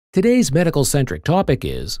Today's medical-centric topic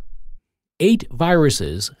is 8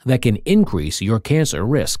 viruses that can increase your cancer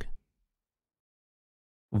risk.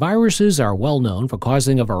 Viruses are well known for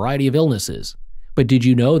causing a variety of illnesses, but did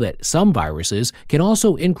you know that some viruses can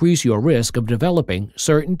also increase your risk of developing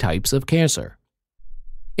certain types of cancer?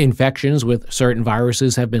 Infections with certain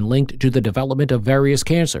viruses have been linked to the development of various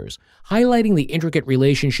cancers, highlighting the intricate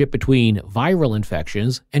relationship between viral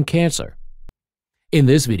infections and cancer. In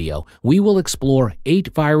this video, we will explore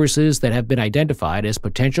 8 viruses that have been identified as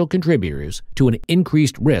potential contributors to an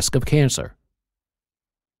increased risk of cancer.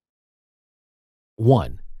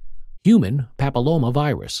 1. Human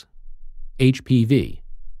papillomavirus, HPV.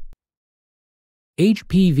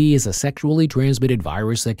 HPV is a sexually transmitted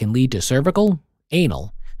virus that can lead to cervical,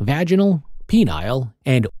 anal, vaginal, penile,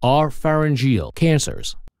 and oropharyngeal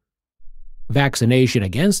cancers. Vaccination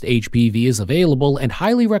against HPV is available and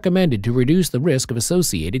highly recommended to reduce the risk of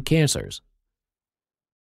associated cancers.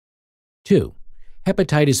 2.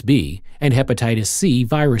 Hepatitis B and hepatitis C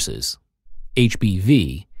viruses,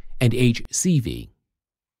 HBV and HCV.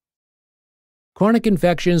 Chronic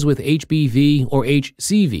infections with HBV or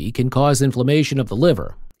HCV can cause inflammation of the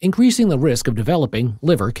liver, increasing the risk of developing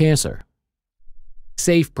liver cancer.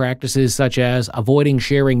 Safe practices such as avoiding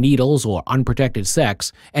sharing needles or unprotected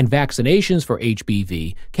sex and vaccinations for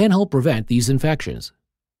HBV can help prevent these infections.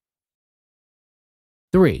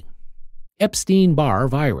 3. Epstein-Barr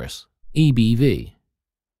virus, EBV.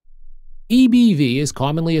 EBV is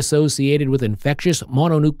commonly associated with infectious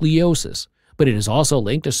mononucleosis, but it is also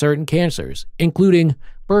linked to certain cancers, including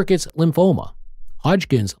Burkitt's lymphoma,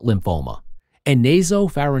 Hodgkin's lymphoma, and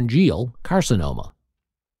nasopharyngeal carcinoma.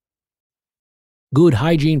 Good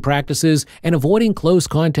hygiene practices and avoiding close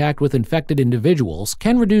contact with infected individuals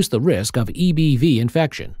can reduce the risk of EBV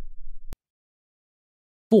infection.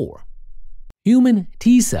 4. Human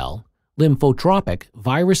T-cell lymphotropic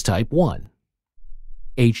virus type 1,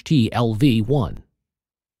 HTLV-1.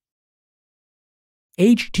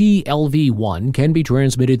 HTLV-1 can be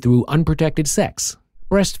transmitted through unprotected sex,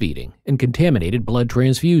 breastfeeding, and contaminated blood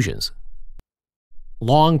transfusions.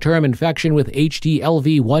 Long-term infection with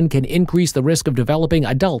HTLV-1 can increase the risk of developing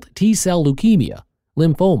adult T-cell leukemia,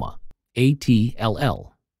 lymphoma, ATLL.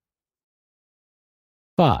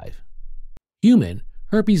 5. Human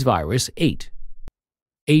herpes virus 8,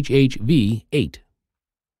 HHV-8.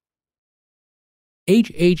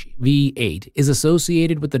 HHV-8 is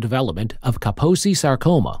associated with the development of Kaposi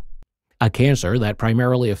sarcoma, a cancer that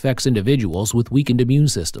primarily affects individuals with weakened immune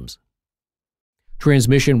systems.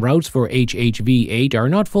 Transmission routes for HHV-8 are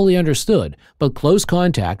not fully understood, but close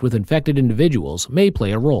contact with infected individuals may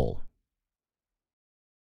play a role.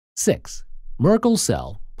 6. Merkel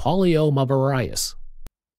cell polyomavirus,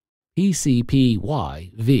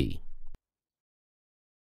 PCPYV.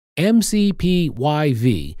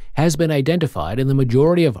 MCPYV has been identified in the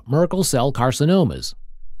majority of Merkel cell carcinomas,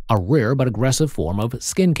 a rare but aggressive form of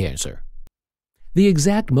skin cancer. The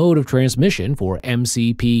exact mode of transmission for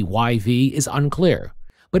MCPYV is unclear,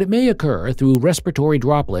 but it may occur through respiratory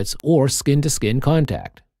droplets or skin-to-skin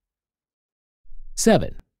contact.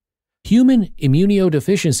 7. Human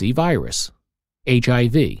immunodeficiency virus,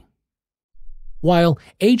 HIV. While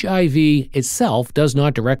HIV itself does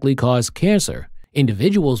not directly cause cancer,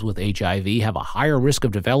 individuals with HIV have a higher risk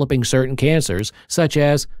of developing certain cancers such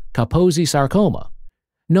as Kaposi sarcoma,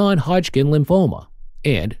 non-Hodgkin lymphoma,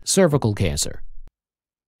 and cervical cancer.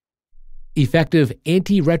 Effective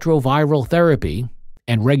antiretroviral therapy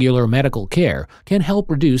and regular medical care can help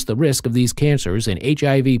reduce the risk of these cancers in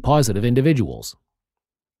HIV-positive individuals.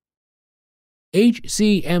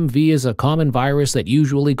 HCMV is a common virus that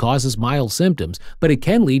usually causes mild symptoms, but it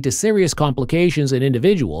can lead to serious complications in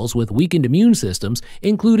individuals with weakened immune systems,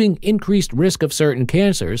 including increased risk of certain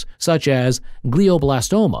cancers such as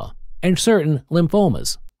glioblastoma and certain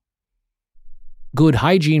lymphomas. Good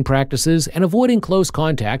hygiene practices and avoiding close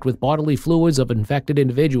contact with bodily fluids of infected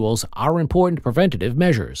individuals are important preventative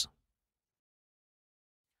measures.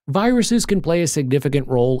 Viruses can play a significant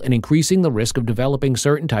role in increasing the risk of developing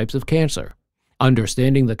certain types of cancer.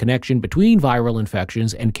 Understanding the connection between viral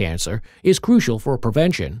infections and cancer is crucial for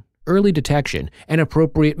prevention, early detection, and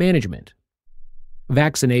appropriate management.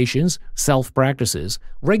 Vaccinations, self-practices,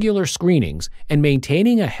 regular screenings, and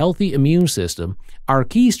maintaining a healthy immune system are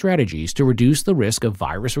key strategies to reduce the risk of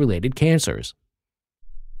virus-related cancers.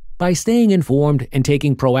 By staying informed and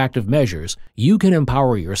taking proactive measures, you can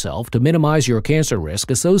empower yourself to minimize your cancer risk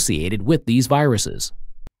associated with these viruses.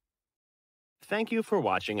 Thank you for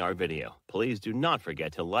watching our video. Please do not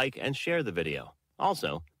forget to like and share the video.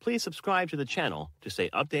 Also, please subscribe to the channel to stay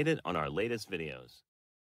updated on our latest videos.